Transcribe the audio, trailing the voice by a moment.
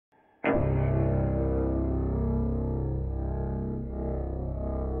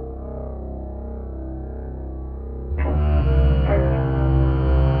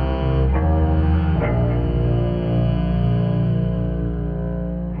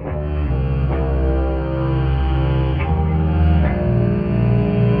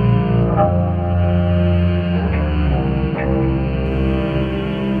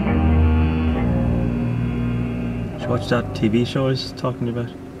that TV show I was talking about?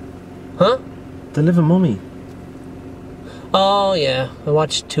 Huh? The Living Mummy. Oh yeah, I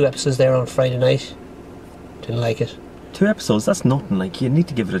watched 2 episodes there on Friday night. Didn't like it. 2 episodes, that's nothing, like, you need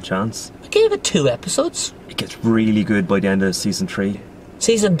to give it a chance. I gave it 2 episodes. It gets really good by the end of season 3.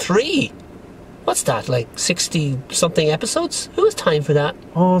 Season 3? What's that, like 60-something episodes? Who has time for that?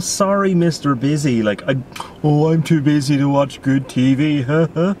 Oh, sorry, Mr. Busy. Like, I'm too busy to watch good TV, huh?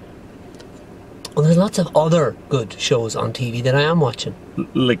 Well, there's lots of other good shows on TV that I am watching.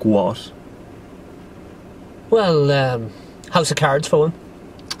 Like what? Well, House of Cards for one.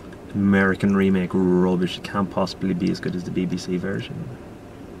 American remake rubbish. It can't possibly be as good as the BBC version.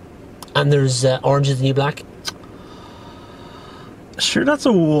 And there's Orange is the New Black. Sure, that's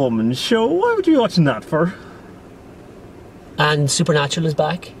a woman's show. Why would you be watching that for? And Supernatural is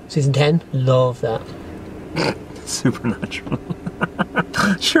back. Season 10. Love that. Supernatural.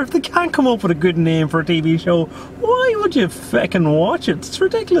 Sure, if they can't come up with a good name for a TV show, why would you feckin' watch it? It's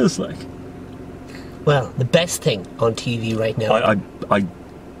ridiculous, like. Well, the best thing on TV right now...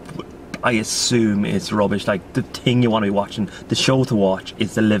 I assume it's rubbish. Like, the thing you want to be watching, the show to watch,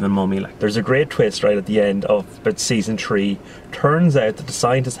 is The Living Mummy. Like, there's a great twist right at the end of about season 3. Turns out that the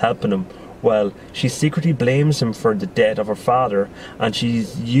scientist helping him, well, she secretly blames him for the death of her father, and she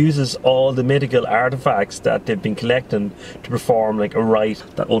uses all the mythical artifacts that they've been collecting to perform like a rite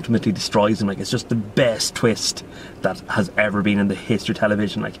that ultimately destroys him. Like, it's just the best twist that has ever been in the history of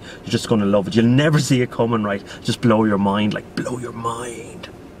television. Like, you're just going to love it. You'll never see it coming, right? Just blow your mind, like, blow your mind.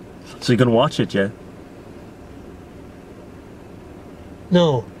 So you're going to watch it, yeah?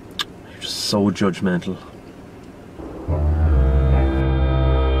 No. You're just so judgmental.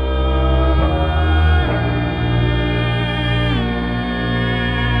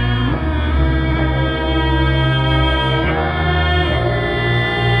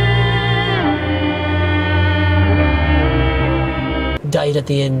 Died at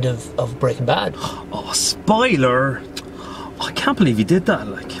the end of Breaking Bad. Oh, spoiler! Oh, I can't believe you did that,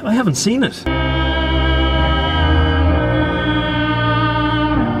 like, I haven't seen it.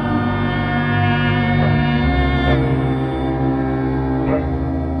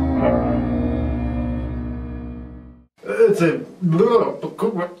 It's a